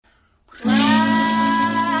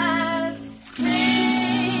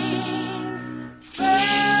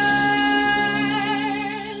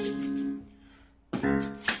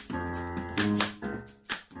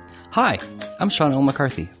Hi, I'm Sean L.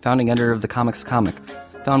 McCarthy, founding editor of The Comics Comic,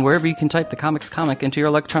 found wherever you can type The Comics Comic into your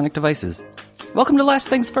electronic devices. Welcome to Last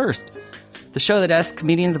Things First, the show that asks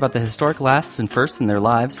comedians about the historic lasts and firsts in their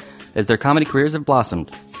lives as their comedy careers have blossomed,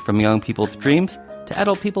 from young people with dreams to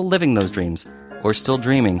adult people living those dreams, or still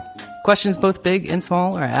dreaming. Questions both big and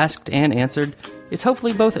small are asked and answered. It's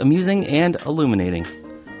hopefully both amusing and illuminating.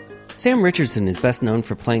 Sam Richardson is best known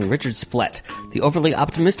for playing Richard Splett, the overly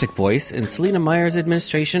optimistic voice in Selina Meyer's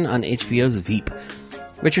administration on HBO's Veep.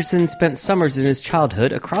 Richardson spent summers in his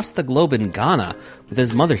childhood across the globe in Ghana with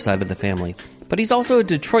his mother's side of the family, but he's also a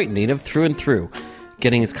Detroit native through and through,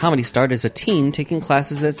 getting his comedy start as a teen taking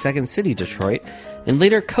classes at Second City, Detroit, and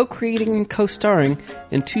later co-creating and co-starring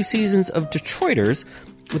in 2 seasons of Detroiters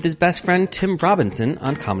with his best friend Tim Robinson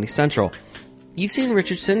on Comedy Central. You've seen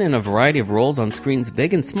Richardson in a variety of roles on screens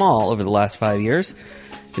big and small over the last 5 years.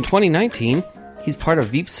 In 2019, he's part of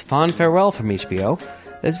Veep's Fond Farewell from HBO,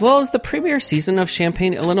 as well as the premiere season of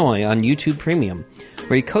Champaign, Illinois on YouTube Premium,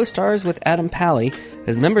 where he co-stars with Adam Pally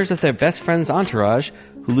as members of their best friend's entourage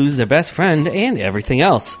who lose their best friend and everything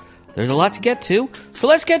else. There's a lot to get to, so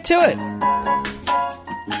let's get to it!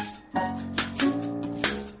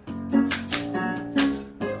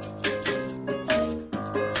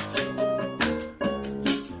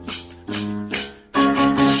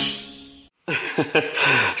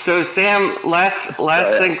 So, Sam, last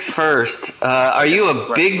things first. Are you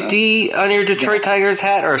a big D on your Detroit Tigers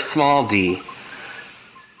hat or a small D?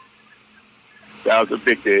 That was a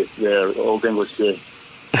big D. Yeah, old English D.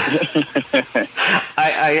 I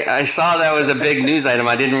saw that was a big news item.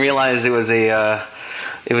 I didn't realize it was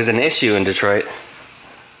an issue in Detroit.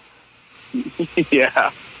 Yeah,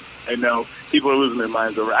 I know. People are losing their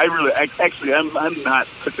minds over. I'm not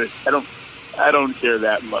such a. I don't care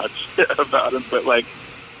that much about him, but like.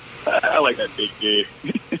 I like that big D.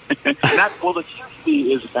 The huge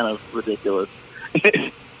D is kind of ridiculous.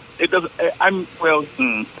 It doesn't. How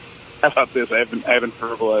about this? I haven't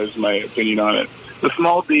verbalized my opinion on it. The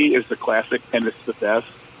small D is the classic, and it's the best.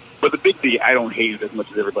 But the big D, I don't hate it as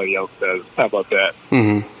much as everybody else does. How about that?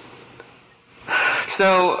 Mm-hmm.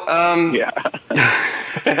 So, yeah.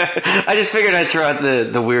 I just figured I'd throw out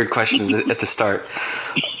the weird question at the start.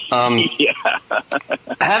 Yeah.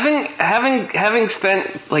 Having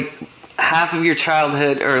spent like half of your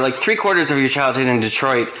childhood, or like 3/4 of your childhood in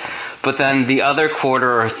Detroit, but then the other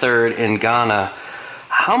quarter or third in Ghana,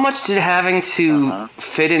 how much did having to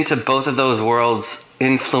fit into both of those worlds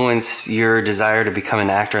influence your desire to become an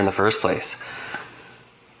actor in the first place?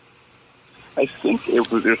 I think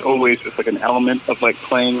there's always just like an element of like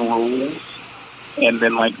playing roles, and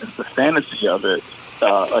then like the fantasy of it.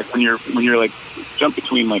 Like when you're like jump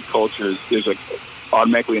between like cultures, there's like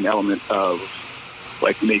automatically an element of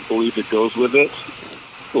like make believe that goes with it,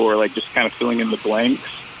 or like just kind of filling in the blanks.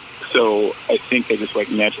 So I think I just like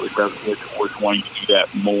naturally gravitated towards wanting to do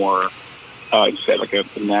that more. I just had like a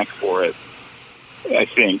knack for it, I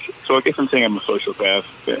think. So I guess I'm saying I'm a sociopath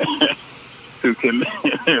who can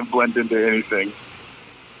blend into anything.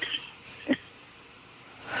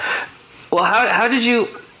 Well, how did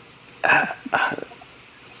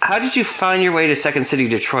you find your way to Second City,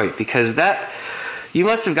 Detroit? Because you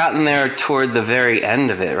must have gotten there toward the very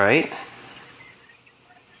end of it, right?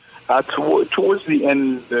 Towards the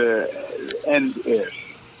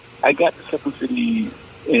end-ish. I got to Second City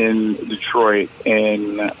in Detroit,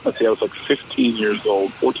 and let's see, I was like 14 years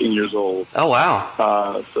old. Oh,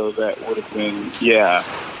 wow. So that would have been,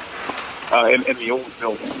 in the old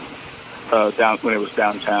building, when it was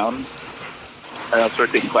downtown. I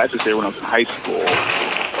started taking classes there when I was in high school.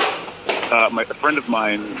 A friend of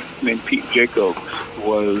mine named Pete Jacobs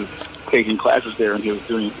was taking classes there, and he was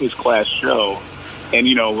doing his class show. And,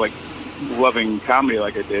 like, loving comedy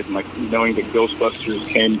like I did, and, like, knowing that Ghostbusters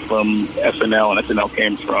came from SNL and SNL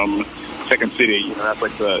came from Second City, that's,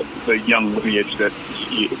 like, the young lineage the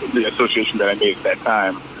association that I made at that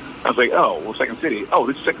time. I was like, oh, well, Second City. Oh,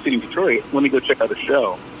 this is Second City in Detroit. Let me go check out the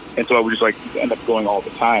show. And so I would just, like, end up going all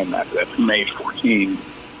the time after that, from age 14.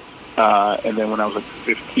 And then when I was, like,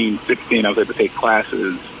 15, 16, I was able to take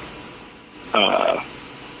classes. So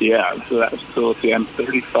let's see, I'm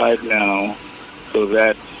 35 now. So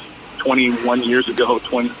that's 21 years ago,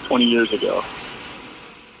 20 years ago.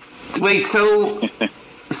 Wait, so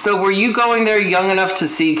were you going there young enough to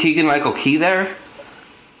see Keegan-Michael Key there?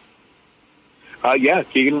 Yeah,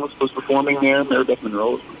 Keegan was performing there. Mary Beth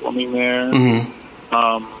Monroe was performing there. Mm-hmm.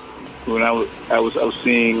 When I was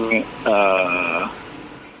seeing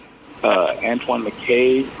Antoine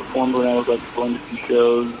McKay perform when I was like going to see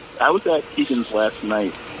shows. I was at Keegan's last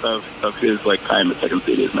night of his like time at Second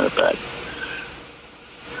City, as a matter of fact.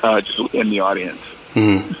 Just in the audience.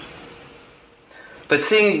 Mm-hmm. But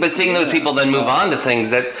seeing those people then move on to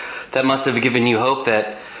things, that must have given you hope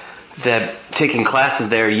that taking classes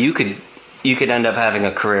there, you could end up having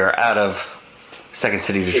a career out of Second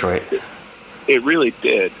City, Detroit. It really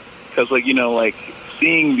did, because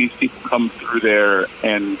seeing these people come through there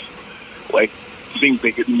and seeing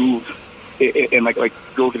they could move and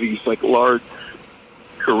go to these large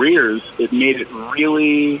careers, it made it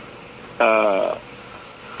really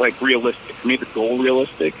realistic. It made the goal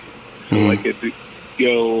realistic. So it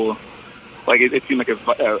go it seemed like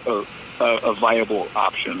a viable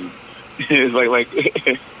option. It's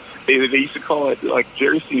they used to call it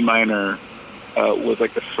Jerry C. Minor was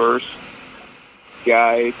the first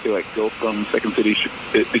guy to go from Second City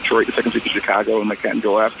Detroit to Second City Chicago and kind of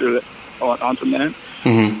go after that onto that.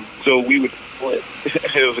 Mm-hmm. So we would split.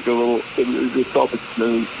 It was called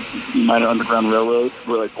the Minor Underground Railroad,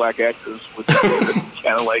 where black actors would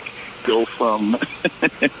kind of go from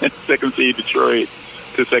Second City Detroit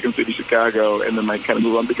to Second City Chicago, and then kind of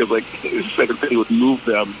move on, because Second City would move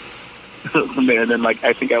them from there. And then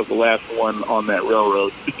I think I was the last one on that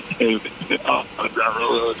railroad, Underground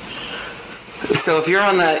Railroad. So if you're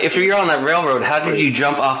on that railroad, how did you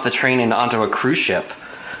jump off the train and onto a cruise ship?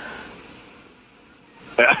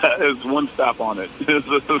 There's one stop on it. There's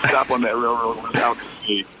a stop on that railroad was out to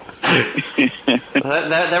sea.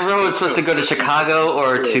 that railroad was supposed to go to Chicago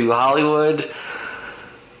or to Hollywood.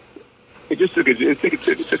 It just took it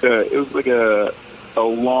was a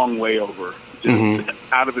long way over, just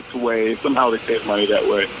out of its way. Somehow they saved money that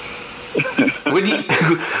way.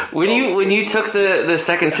 When you took the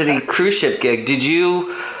Second City cruise ship gig, did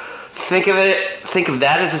you think of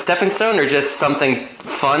that as a stepping stone, or just something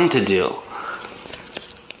fun to do?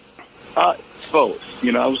 Both.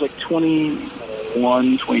 I was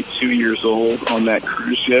 21, 22 years old on that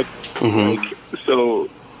cruise ship. Mm-hmm. So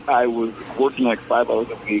I was working 5 hours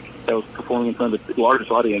a week. I was performing in front of the largest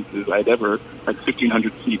audiences I'd ever,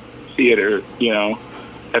 1,500 seat theater,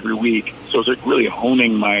 every week. So I was really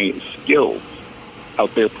honing my skills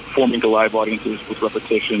out there, performing to live audiences with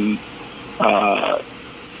repetition,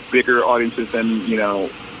 bigger audiences than,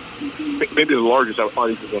 maybe the largest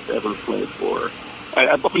audiences I've ever played for.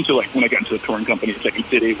 Up until when I got into the touring company in Second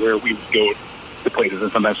City, where we would go to places and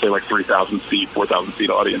sometimes say 3,000 seat, 4,000 seat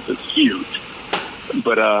audiences, huge.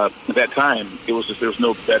 But at that time, it was there was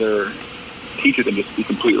no better teacher than just to be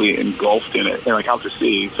completely engulfed in it. And out to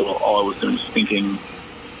sea, so all I was doing was thinking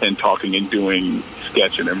and talking and doing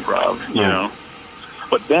sketch and improv, you know.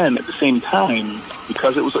 But then at the same time,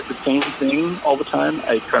 because it was the same thing all the time,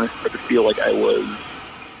 I kind of started to feel I was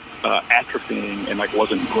atrophying and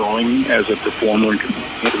wasn't growing as a performer, and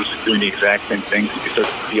it was doing the exact same thing. So you start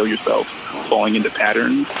to feel yourself falling into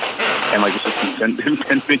patterns and just this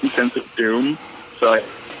impending sense of doom. So I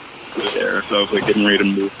was there. So I was getting ready to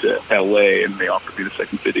move to LA, and they offered me the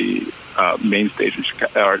Second City main stage in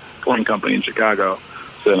Chicago, or touring company in Chicago.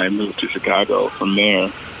 So then I moved to Chicago from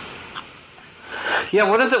there. Yeah,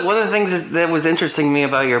 one of the things that was interesting to me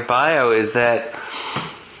about your bio is that,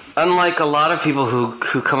 unlike a lot of people who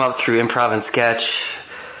come up through improv and sketch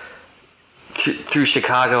through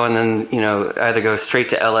Chicago and then either go straight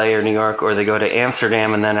to LA or New York, or they go to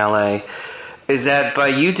Amsterdam and then LA, is that by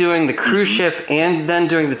you doing the cruise ship and then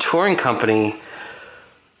doing the touring company,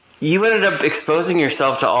 you ended up exposing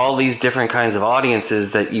yourself to all these different kinds of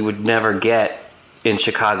audiences that you would never get in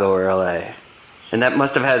Chicago or LA. And that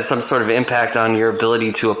must have had some sort of impact on your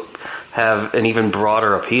ability to have an even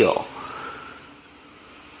broader appeal.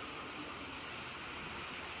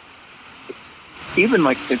 Even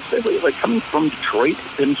coming from Detroit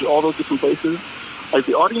into all those different places,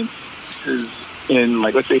 the audiences in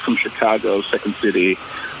let's say from Chicago, Second City,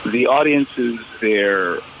 the audiences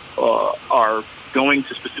there are going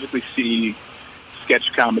to specifically see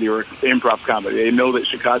sketch comedy or improv comedy. They know that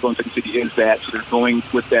Chicago and Second City is that, so they're going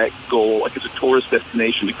with that goal. It's a tourist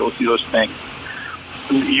destination to go see those things.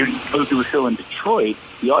 You go through a show in Detroit,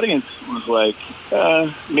 the audience was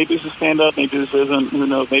maybe this is stand-up, maybe this isn't, who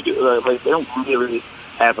knows, maybe they don't really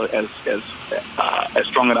have as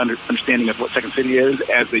strong an understanding of what Second City is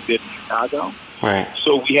as they did in Chicago. Right.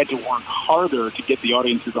 So we had to work harder to get the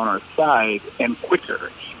audiences on our side and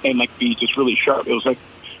quicker and be just really sharp. It was like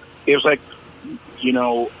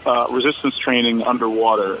resistance training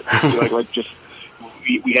underwater.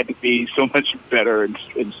 We had to be so much better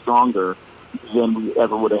and stronger than we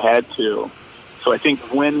ever would have had to. So I think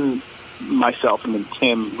when myself and then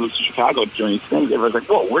Tim moved to Chicago during these things, everyone's like,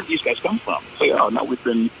 "Whoa, where do these guys come from?" It's now we've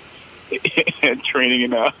been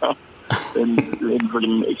training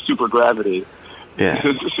in super gravity. Yeah.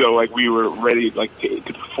 So we were ready to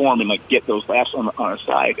perform and get those laughs on our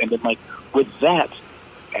side, and then with that,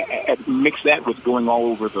 mix that with going all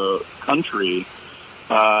over the country,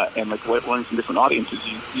 and like learning from different audiences,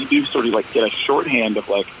 you do sort of like get a shorthand of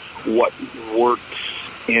like what works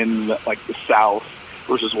in like the South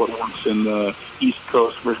versus what works in the East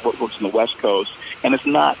Coast versus what works in the West Coast. And it's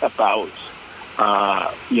not about,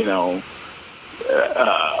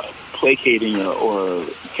 placating or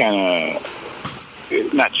kind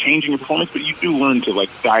of not changing your performance, but you do learn to like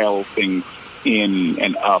dial things in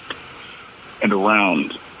and up and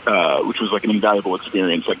around, which was like an invaluable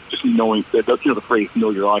experience. Like just knowing that, the phrase "know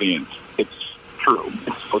your audience." It's true.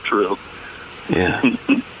 It's so true. Yeah.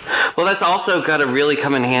 Well, that's also got to really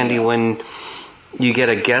come in handy when you get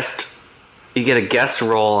a guest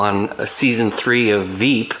role on season 3 of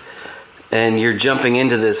Veep, and you're jumping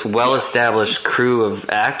into this well-established crew of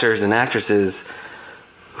actors and actresses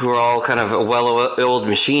who are all kind of a well-oiled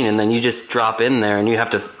machine, and then you just drop in there and you have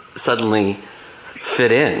to suddenly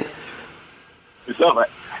fit in. So,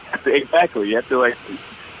 exactly. You have to like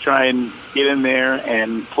try and get in there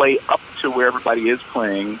and play up to where everybody is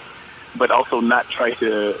playing, but also not try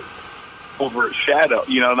to overshadow,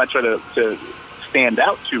 not try to stand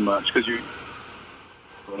out too much, because you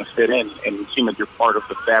want to fit in and seem like you're part of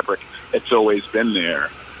the fabric that's always been there,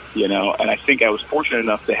 And I think I was fortunate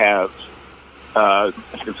enough to have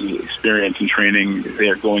experience and training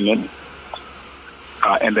there going in,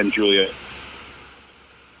 and then Julia.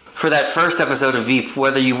 For that first episode of Veep,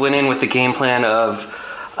 whether you went in with the game plan of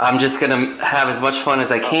I'm just going to have as much fun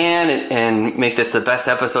as I can and make this the best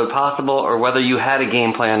episode possible, or whether you had a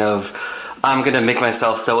game plan of I'm going to make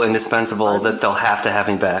myself so indispensable that they'll have to have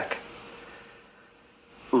me back.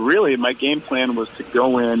 Really, my game plan was to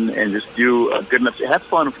go in and just do a good enough, have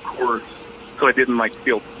fun, of course, so I didn't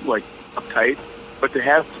feel uptight, but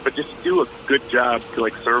just do a good job to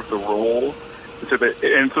serve the role, so that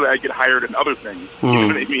I get hired in other things. You know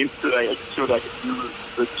what I mean? So that I could do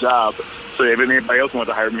the job. So if anybody else wanted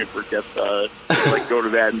to hire me for a guest star, go to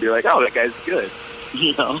that and be like, oh, that guy's good,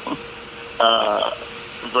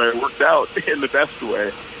 But it worked out in the best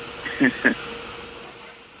way.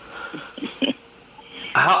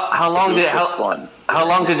 How long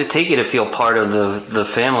did it take you to feel part of the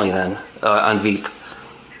family then on Veep?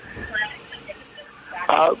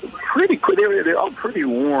 Pretty quick. They're all pretty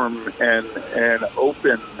warm and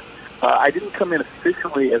open. I didn't come in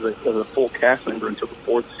officially as a full cast member until the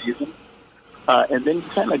 4th season, and then you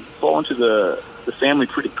kind of fall into the family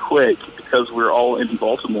pretty quick because we're all in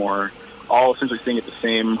Baltimore, all essentially staying at the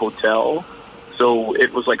same hotel. So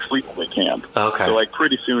it was like sleepaway camp. Okay. So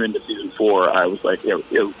pretty soon into season 4, I was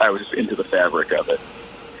I was just into the fabric of it.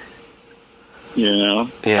 Yeah.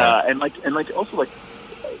 Also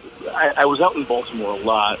I was out in Baltimore a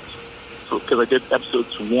lot, so because I did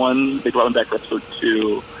episodes 1, they brought me back for episode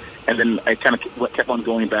 2, and then I kind of kept on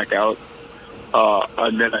going back out,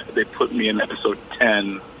 and then they put me in episode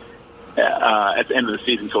 10 at the end of the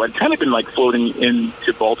season. So I'd kind of been floating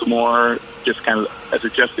into Baltimore just kind of as a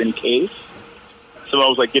just in case. So I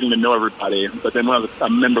was getting to know everybody, but then when I was a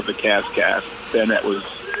member of the cast, then that was,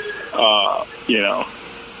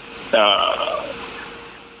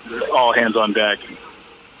 all hands on deck.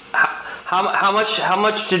 How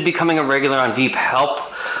much did becoming a regular on Veep help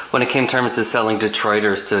when it came terms to selling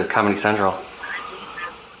Detroiters to Comedy Central?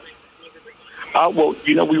 Well,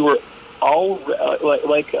 we were all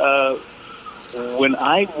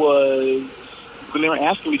when they were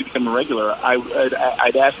asking me to become a regular,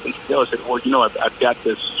 I'd ask them, I said, well, I've got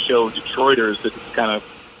this show, Detroiters, that's kind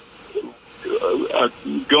of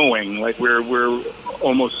going, we're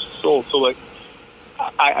almost sold. So it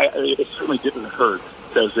certainly didn't hurt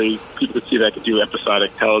because people could see that I could do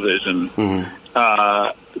episodic television. Mm-hmm.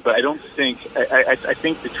 But I don't think I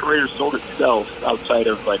think Detroiters sold itself outside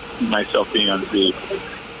of myself being on Veep.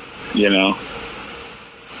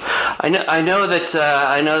 I know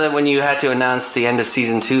that when you had to announce the end of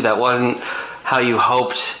season 2, that wasn't how you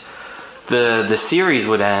hoped the series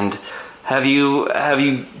would end. Have you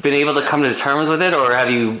been able to come to terms with it, or have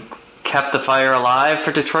you kept the fire alive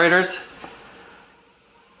for Detroiters?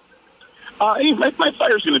 My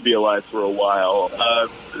fire's going to be alive for a while,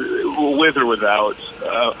 with or without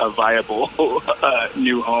a viable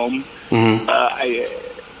new home. Mm-hmm.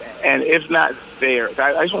 And if not there,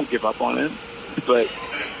 I just won't give up on it. But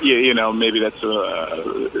maybe that's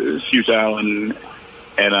futile and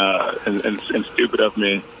stupid of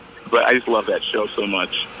me. But I just love that show so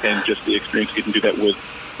much, and just the experience of getting to do that with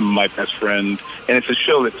my best friend. And it's a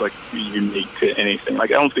show that's unique to anything. I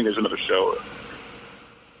don't think there's another show.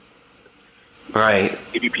 Right.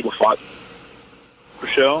 Maybe people fought for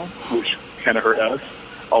show, which kind of hurt us.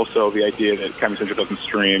 Also, the idea that Comedy Central doesn't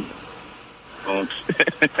stream. Well,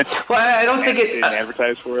 I don't think it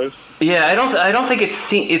advertise for us. Yeah, I don't think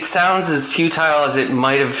it sounds as futile as it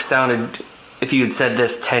might have sounded if you had said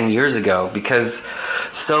this 10 years ago, because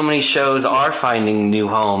so many shows are finding new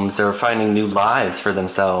homes or finding new lives for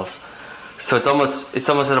themselves. So it's almost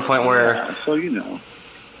at a point where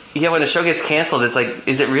when a show gets canceled, it's like,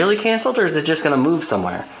 is it really canceled or is it just going to move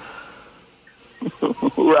somewhere?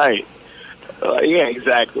 Right. Yeah,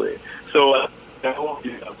 exactly. So that won't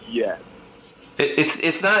be up yet.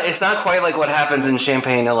 It's not quite like what happens in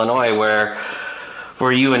Champaign, Illinois, where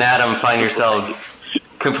you and Adam find yourselves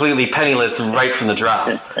completely penniless right from the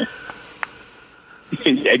drop.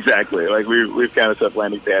 Exactly. Like we've kind of set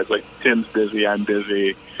landing pads. Like Tim's busy, I'm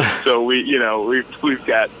busy, so we've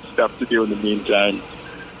got stuff to do in the meantime.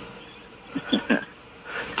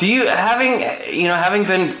 Do you having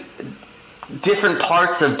been different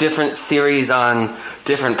parts of different series on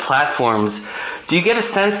different platforms, do you get a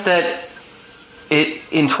sense that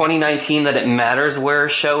in 2019 that it matters where a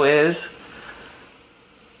show is?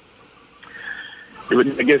 I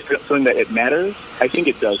guess something that it matters. I think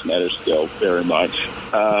it does matter still very much,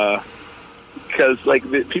 because like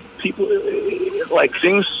people like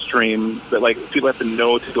things stream, but like people have to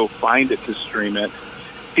know to go find it to stream it.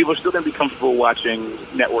 People are still going to be comfortable watching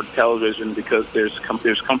network television because there's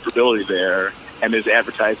comfortability there, and there's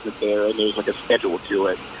advertisement there, and there's like a schedule to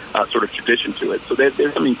it, sort of tradition to it. So there's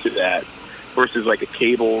something to that, versus like a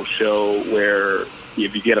cable show where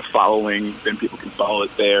if you get a following, then people can follow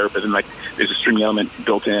it there. But then like there's a streaming element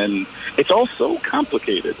built in. It's all so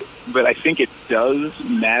complicated, but I think it does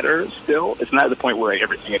matter still. It's not at the point where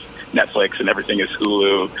everything is Netflix and everything is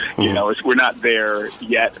Hulu. Mm-hmm. You know, we're not there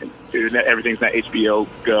yet. Everything's not HBO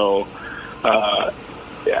Go.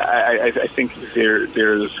 I think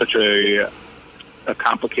there's such a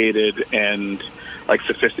complicated and like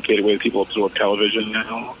sophisticated way that people absorb television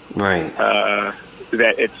now. Right.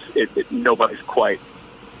 That nobody's quite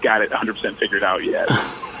got it 100% figured out yet.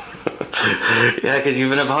 Yeah, because you've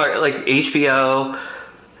been a part, like HBO.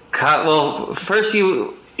 Well, first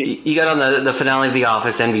you got on the finale of The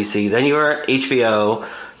Office, NBC. Then you were at HBO.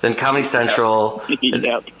 Then Comedy Central.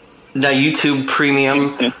 Yep. Now YouTube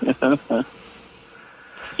Premium.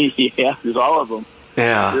 Yeah, there's all of them.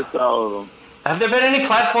 Yeah, there's all of them. Have there been any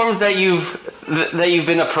platforms that you've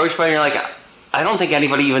been approached by and you're like, I don't think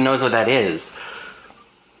anybody even knows what that is?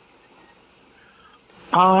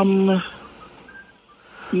 Not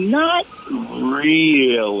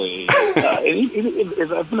really.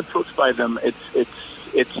 If I've been approached by them, it's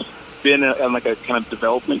been like a kind of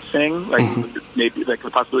development thing, like maybe like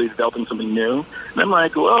the possibility of developing something new. And I'm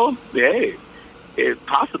like, well, hey,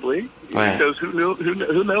 possibly. Right. Because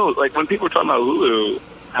who knows? Like when people were talking about Hulu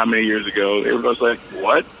how many years ago, everybody was like,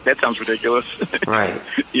 what? That sounds ridiculous. Right.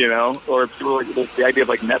 You know? Or people were like the idea of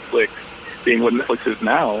like Netflix being what Netflix is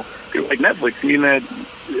now. People like Netflix, you mean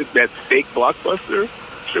that fake blockbuster?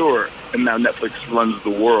 Sure. And now Netflix runs the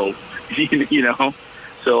world. You know?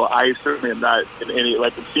 So I certainly am not in any,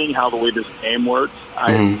 like, seeing how the way this game works,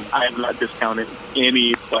 I am not discounting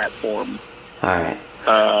any platform. All right.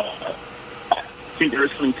 I think there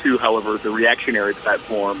is something too, however, the reactionary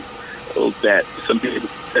platform that some people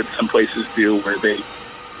at some places do, where they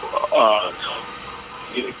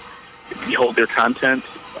hold their content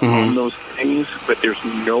on those things, but there's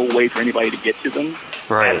no way for anybody to get to them.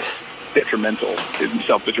 Right. That's detrimental. It's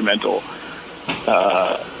self-detrimental.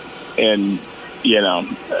 And, you know,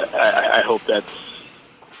 I hope that's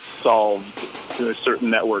solved to certain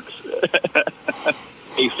networks.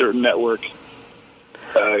 A certain network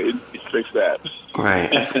fix that.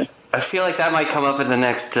 Right. I feel like that might come up in the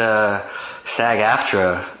next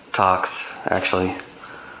SAG-AFTRA talks, actually.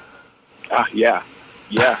 Yeah.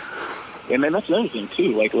 And then that's another thing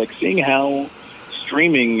too. Like seeing how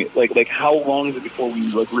streaming, like how long is it before we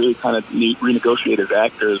like really kind of renegotiate as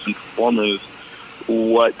actors and performers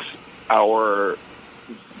what our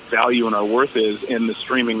value and our worth is in the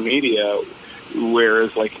streaming media,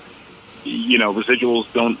 whereas like, you know, residuals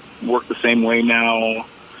don't work the same way now.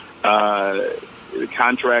 The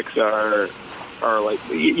contracts are like,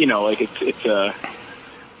 you know, like it's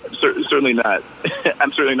certainly not.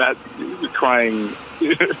 I'm certainly not crying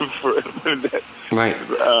for that. Right.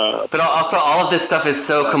 But also, all of this stuff is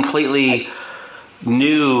so completely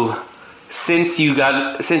new since you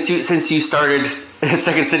started at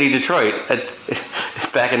Second City Detroit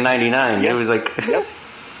back in '99. Yep. It was like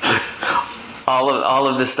all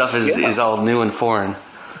of this stuff is all new and foreign.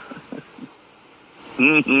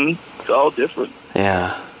 It's all different.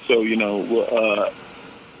 Yeah. So, you know,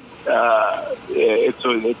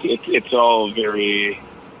 it's all very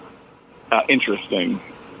interesting.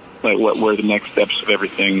 Like where the next steps of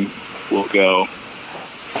everything we'll go.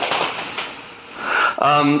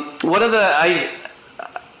 One of the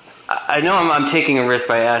I know I'm taking a risk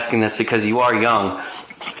by asking this because you are young,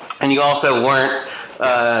 and you also weren't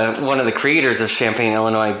one of the creators of Champaign,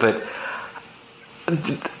 Illinois, but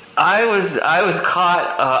I was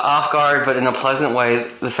caught off guard, but in a pleasant way,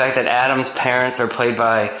 the fact that Adam's parents are played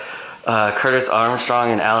by Curtis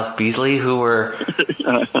Armstrong and Alice Beasley, who were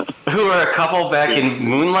a couple back in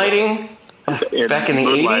Moonlighting, back in the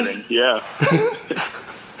 80s. Yeah.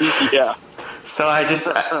 Yeah. So I guess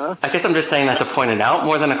I'm just saying that to point it out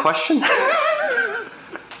more than a question.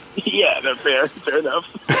 Yeah, no, fair enough.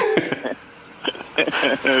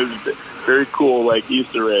 Very cool, like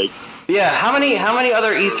Easter egg. Yeah, how many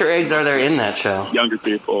other Easter eggs are there in that show? Younger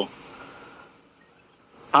people.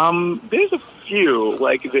 There's a few,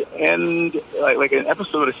 like the end, like an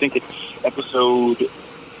episode. I think it's episode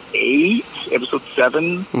 8, episode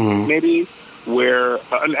 7, maybe, where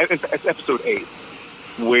it's episode 8,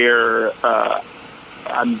 where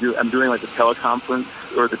I'm doing like a teleconference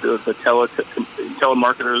or the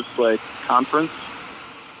telemarketers like conference.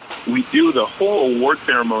 We do the whole award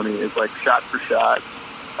ceremony is like shot for shot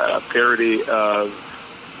parody of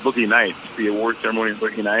Boogie Nights, the award ceremony of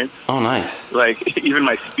Boogie Nights. Oh, nice. Like, even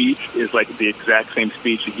my speech is like the exact same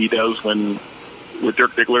speech that he does what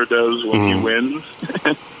Dirk Diggler does when he wins.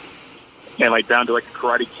 And like down to like a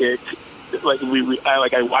karate kick. Like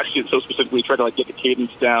I watched it so specifically, tried to like get the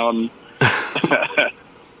cadence down.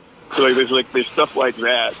 So like there's stuff like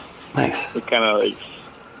that. Nice. It kind of like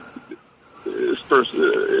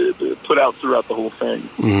put out throughout the whole thing.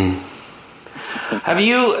 Have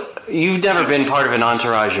you've never been part of an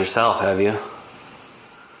entourage yourself, have you?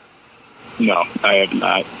 No, I have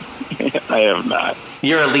not. I have not.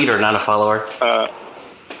 You're a leader, not a follower.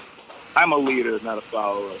 I'm a leader, not a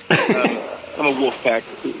follower. I'm a wolf pack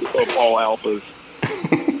of all alphas.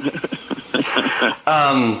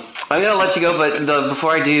 I'm going to let you go, but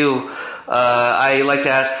before I do, I like to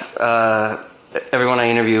ask everyone I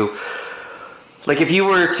interview, like if you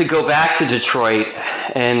were to go back to Detroit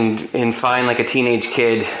and find like a teenage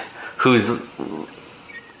kid who's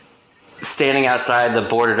standing outside the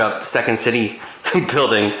boarded up Second City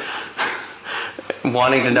building,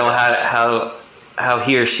 wanting to know how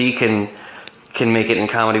he or she can make it in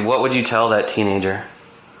comedy, what would you tell that teenager?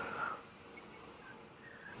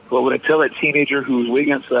 What would I tell that teenager who's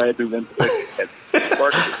waiting outside to then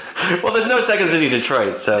Well, there's no Second City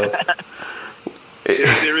Detroit, so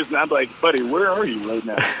there is not. Like, buddy, where are you right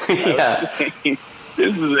now? Yeah. This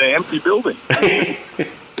is an empty building. This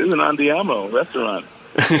is an Andiamo restaurant.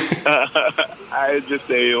 I'd just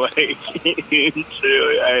say, like,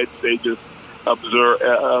 I'd say just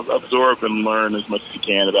absorb and learn as much as you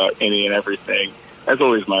can about any and everything. That's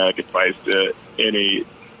always my advice to any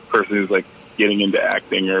person who's like getting into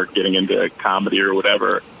acting or getting into comedy or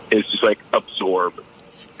whatever. Is just like absorb,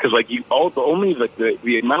 because like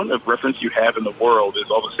the amount of reference you have in the world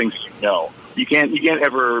is all the things that you know. You can't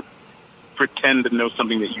ever pretend to know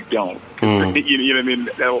something that you don't. You know what I mean?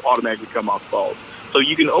 That will automatically come off false. So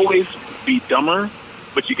you can always be dumber,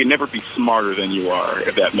 but you can never be smarter than you are,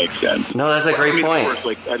 if that makes sense. No, that's a great point. Of course,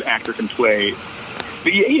 like an actor can play,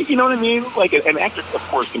 but you know what I mean? Like an actor, of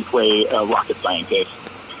course, can play a rocket scientist,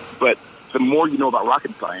 but the more you know about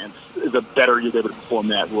rocket science, the better you're able to perform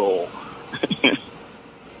that role.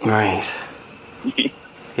 Right.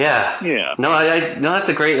 Yeah. Yeah. No, that's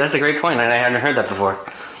a great point. I hadn't heard that before.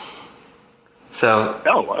 So.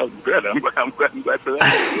 Oh, well, good. I'm glad for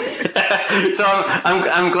that. So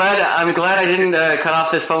I'm glad I didn't cut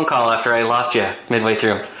off this phone call after I lost you midway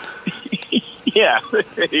through. Yeah.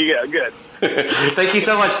 Yeah. Good. Thank you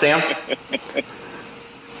so much, Sam.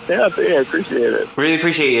 Yeah, I appreciate it. Really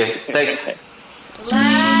appreciate you. Thanks.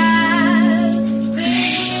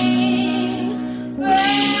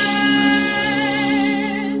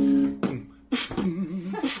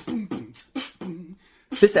 Last thing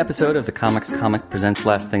first. This episode of The Comics Comic Presents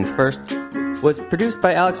Last Things First was produced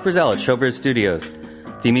by Alex Brazell at Showbiz Studios.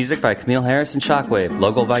 The music by Camille Harris and Shockwave,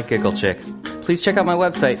 logo by Giggle Chick. Please check out my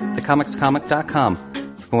website, thecomicscomic.com,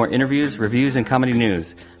 for more interviews, reviews, and comedy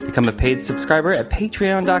news. Become a paid subscriber at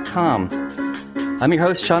patreon.com. I'm your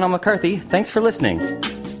host, Sean L. McCarthy. Thanks for listening.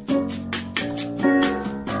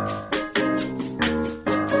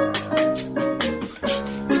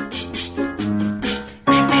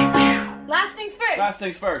 Last things first. Last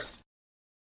things first.